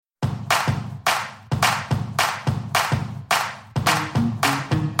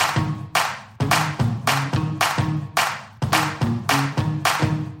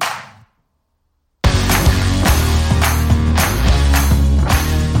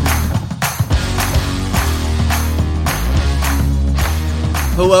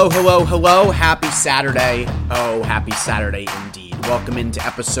Hello, hello, hello. Happy Saturday. Oh, happy Saturday indeed. Welcome into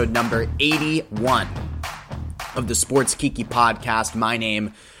episode number 81 of the Sports Kiki podcast. My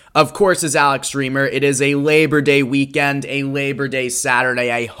name, of course, is Alex Reamer. It is a Labor Day weekend, a Labor Day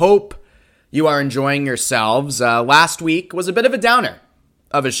Saturday. I hope you are enjoying yourselves. Last week was a bit of a downer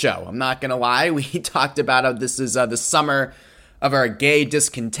of a show. I'm not going to lie. We talked about how this is the summer of our gay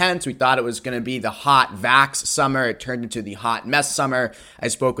discontent. We thought it was going to be the hot vax summer. It turned into the hot mess summer. I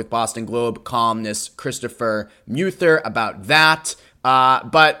spoke with Boston Globe columnist Christopher Muther about that.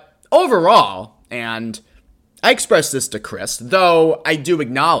 But overall, and I expressed this to Chris, though I do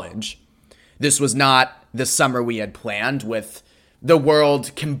acknowledge this was not the summer we had planned with the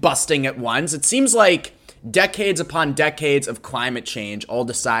world combusting at once. It seems like decades upon decades of climate change all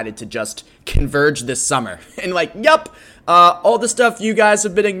decided to just converge this summer. And all the stuff you guys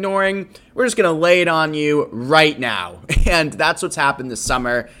have been ignoring, we're just going to lay it on you right now. And that's what's happened this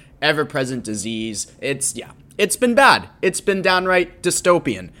summer. Ever-present disease. It's been bad. It's been downright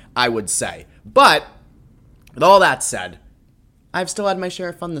dystopian, I would say. But with all that said, I've still had my share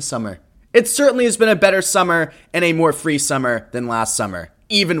of fun this summer. It certainly has been a better summer and a more free summer than last summer,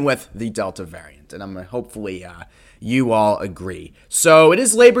 even with the Delta variant. And hopefully you all agree. So it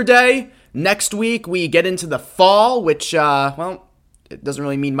is Labor Day. Next week, we get into the fall, which, it doesn't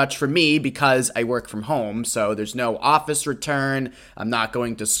really mean much for me because I work from home, so there's no office return. I'm not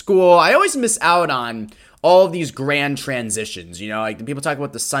going to school. I always miss out on all of these grand transitions, like people talk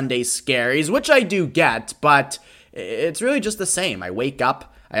about the Sunday scaries, which I do get, but it's really just the same. I wake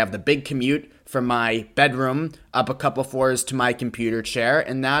up, I have the big commute from my bedroom up a couple floors to my computer chair,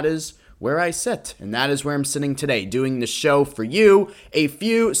 and that is where I sit, and that is where I'm sitting today, doing the show for you. A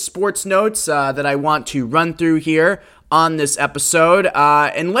few sports notes that I want to run through here on this episode,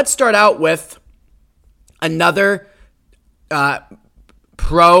 and let's start out with another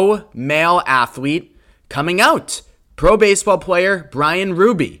pro male athlete coming out. Pro baseball player Brian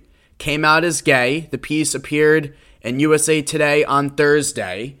Ruby came out as gay. The piece appeared in USA Today on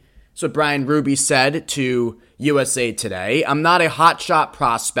Thursday. So Brian Ruby said to USA Today, "I'm not a hotshot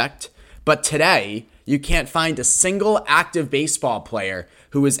prospect, but today, you can't find a single active baseball player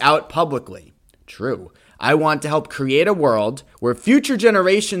who is out publicly. True. I want to help create a world where future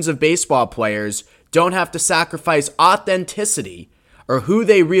generations of baseball players don't have to sacrifice authenticity or who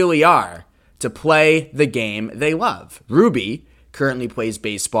they really are to play the game they love." Ruby currently plays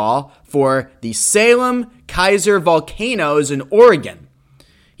baseball for the Salem Kaiser Volcanoes in Oregon.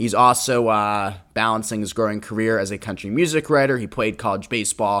 He's also balancing his growing career as a country music writer. He played college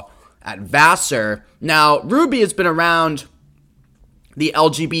baseball at Vassar. Now, Ruby has been around the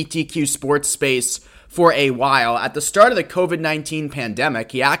LGBTQ sports space for a while. At the start of the COVID-19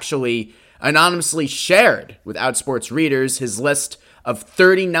 pandemic, he actually anonymously shared with Outsports readers his list of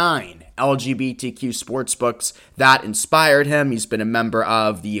 39 LGBTQ sports books that inspired him. He's been a member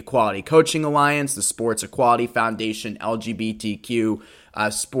of the Equality Coaching Alliance, the Sports Equality Foundation, LGBTQ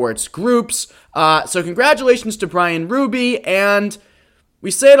sports groups. So congratulations to Brian Ruby, and we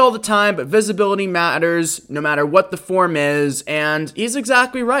say it all the time, but visibility matters no matter what the form is, and he's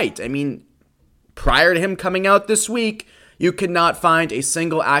exactly right. I mean, prior to him coming out this week, you could not find a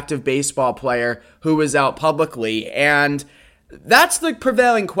single active baseball player who was out publicly, and that's the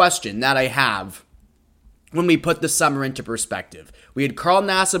prevailing question that I have when we put the summer into perspective. We had Carl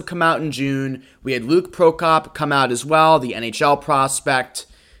Nassib come out in June, we had Luke Prokop come out as well, the NHL prospect.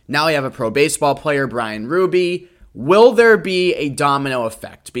 Now we have a pro baseball player, Brian Ruby. Will there be a domino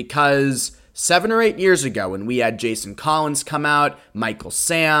effect? Because 7 or 8 years ago, when we had Jason Collins come out, Michael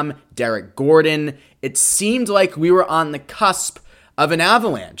Sam, Derek Gordon, it seemed like we were on the cusp of an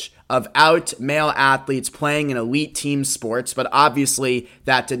avalanche of out male athletes playing in elite team sports, but obviously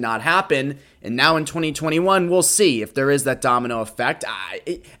that did not happen. And now in 2021, we'll see if there is that domino effect.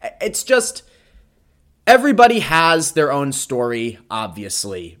 It's just, everybody has their own story,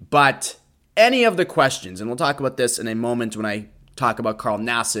 obviously, but any of the questions, and we'll talk about this in a moment when I talk about Carl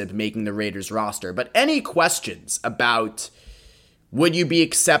Nassib making the Raiders roster, but any questions about would you be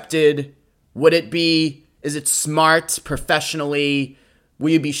accepted? Is it smart professionally?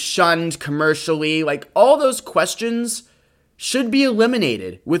 Will you be shunned commercially? All those questions should be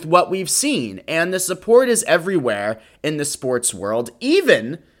eliminated with what we've seen. And the support is everywhere in the sports world,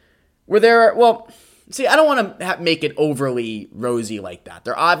 even where there are, I don't want to make it overly rosy like that.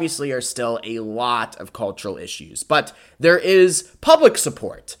 There obviously are still a lot of cultural issues, but there is public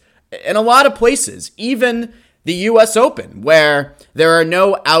support in a lot of places, even the U.S. Open, where there are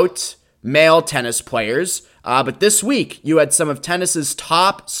no out male tennis players. But this week, you had some of tennis's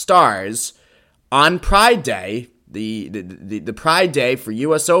top stars on Pride Day the Pride Day for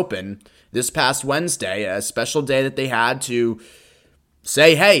US Open this past Wednesday, a special day that they had to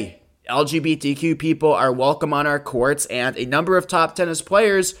say, hey, LGBTQ people are welcome on our courts, and a number of top tennis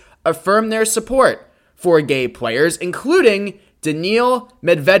players affirmed their support for gay players, including Daniil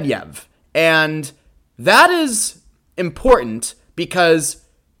Medvedev. And that is important because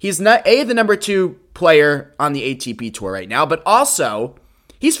he's not, the number 2 player on the ATP Tour right now, but also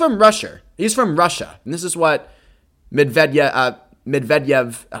he's from Russia. He's from Russia. And this is what Medvedev,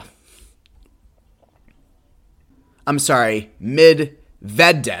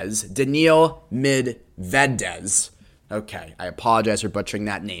 Daniil Medvedev. Okay, I apologize for butchering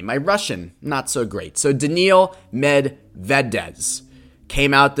that name. My Russian, not so great. So Daniil Medvedev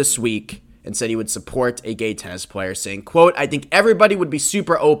came out this week and said he would support a gay tennis player, saying, quote, I think everybody would be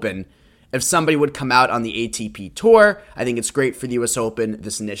super open if somebody would come out on the ATP Tour. I think it's great for the US Open,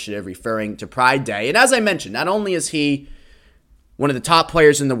 this initiative referring to Pride Day. And as I mentioned, not only is he one of the top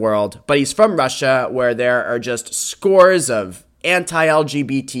players in the world, but he's from Russia, where there are just scores of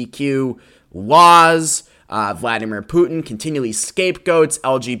anti-LGBTQ laws. Vladimir Putin continually scapegoats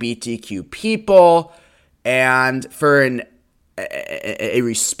LGBTQ people, and for a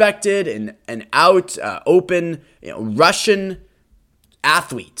respected and an open Russian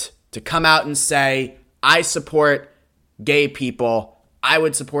athlete to come out and say, I support gay people, I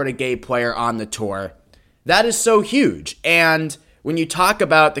would support a gay player on the tour, that is so huge. And when you talk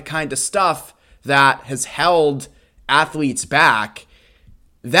about the kind of stuff that has held athletes back,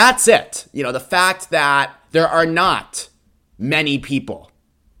 that's it. The fact that there are not many people,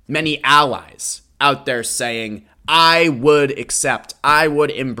 many allies out there saying, I would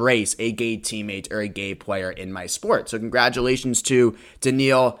embrace a gay teammate or a gay player in my sport. So congratulations to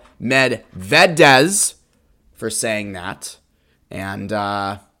Daniil Medvedev for saying that. And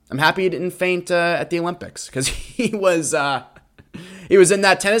I'm happy he didn't faint at the Olympics, because he was in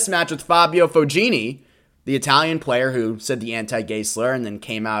that tennis match with Fabio Fognini, the Italian player who said the anti-gay slur and then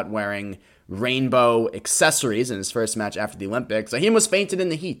came out wearing rainbow accessories in his first match after the Olympics. He almost fainted in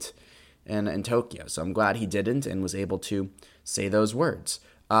the heat in Tokyo. So I'm glad he didn't and was able to say those words.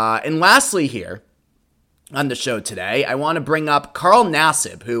 And lastly here on the show today, I want to bring up Carl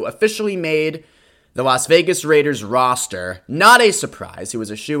Nassib, who officially made the Las Vegas Raiders roster. Not a surprise. He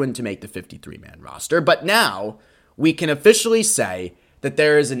was a shoo-in to make the 53-man roster. But now we can officially say that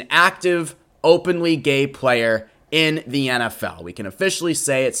there is an active, openly gay player in the NFL. We can officially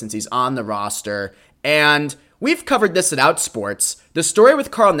say it since he's on the roster. And we've covered this at Outsports. The story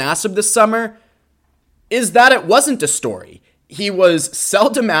with Carl Nassib this summer is that it wasn't a story. He was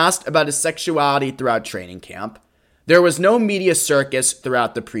seldom asked about his sexuality throughout training camp. There was no media circus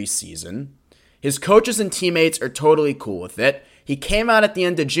throughout the preseason. His coaches and teammates are totally cool with it. He came out at the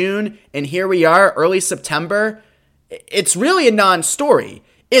end of June, and here we are, early September. It's really a non-story.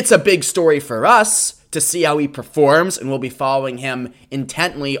 It's a big story for us to see how he performs, and we'll be following him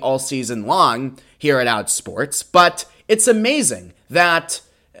intently all season long here at Outsports. But it's amazing that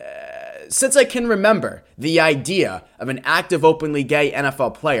since I can remember, the idea of an active, openly gay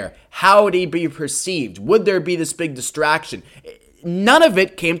NFL player, how would he be perceived? Would there be this big distraction? None of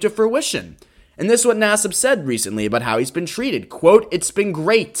it came to fruition. And this is what Nassib said recently about how he's been treated. Quote, it's been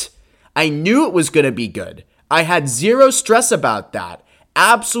great. I knew it was going to be good. I had zero stress about that.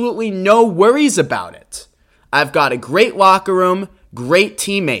 Absolutely no worries about it. I've got a great locker room, great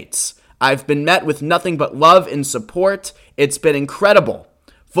teammates. I've been met with nothing but love and support. It's been incredible.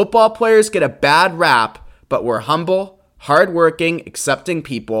 Football players get a bad rap, but we're humble, hardworking, accepting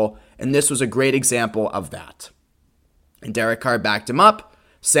people, and this was a great example of that. And Derek Carr backed him up,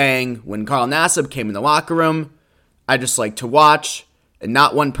 saying, when Carl Nassib came in the locker room, I just like to watch, and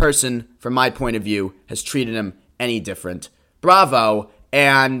not one person, from my point of view, has treated him any different. Bravo.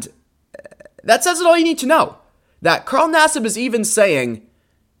 And that says it all you need to know. That Carl Nassib is even saying,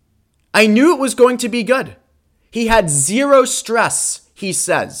 I knew it was going to be good. He had zero stress, he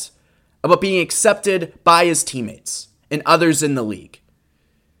says, about being accepted by his teammates and others in the league.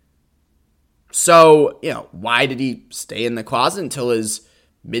 So, why did he stay in the closet until his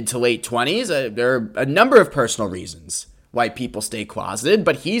mid to late 20s? There are a number of personal reasons why people stay closeted,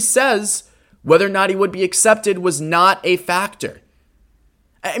 but he says whether or not he would be accepted was not a factor.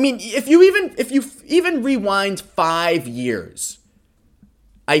 I mean, if you even rewind 5 years,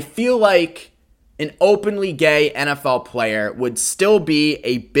 I feel like an openly gay NFL player would still be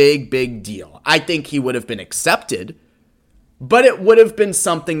a big, big deal. I think he would have been accepted, but it would have been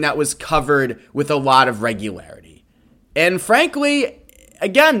something that was covered with a lot of regularity. And frankly,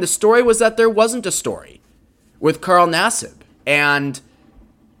 again, the story was that there wasn't a story with Carl Nassib. And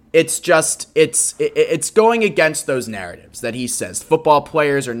it's going against those narratives that he says football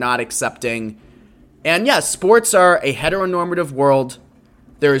players are not accepting. And yes, sports are a heteronormative world.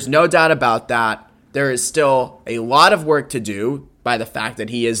 There is no doubt about that. There is still a lot of work to do by the fact that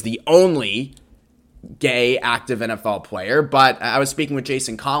he is the only gay active NFL player. But I was speaking with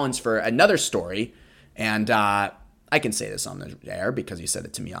Jason Collins for another story, and I can say this on the air because he said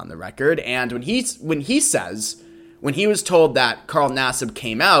it to me on the record. And when he was told that Carl Nassib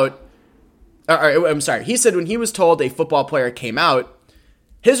came out, he said when he was told a football player came out,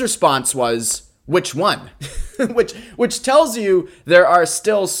 his response was, which one? which tells you there are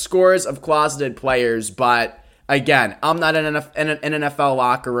still scores of closeted players, but again, I'm not in an NFL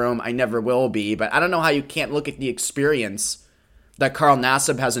locker room. I never will be, but I don't know how you can't look at the experience that Carl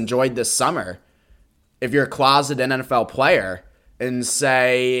Nassib has enjoyed this summer if you're a closeted NFL player and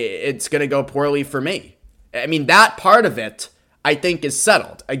say it's going to go poorly for me. I mean, that part of it, I think, is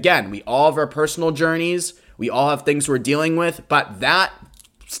settled. Again, we all have our personal journeys. We all have things we're dealing with, but that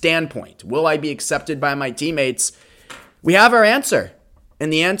standpoint, will I be accepted by my teammates? We have our answer,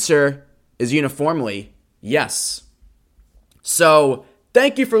 and the answer is uniformly yes. So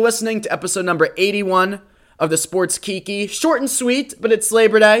thank you for listening to episode number 81 of the Sports Kiki. Short and sweet, but it's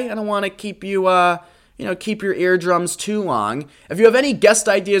Labor Day. I don't want to keep you, keep your eardrums too long. If you have any guest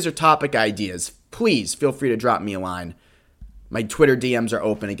ideas or topic ideas, please feel free to drop me a line. My Twitter DMs are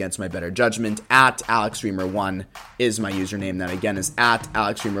open against my better judgment. @AlexReamer1 is my username. That again is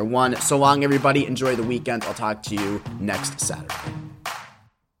 @AlexReamer1. So long, everybody. Enjoy the weekend. I'll talk to you next Saturday.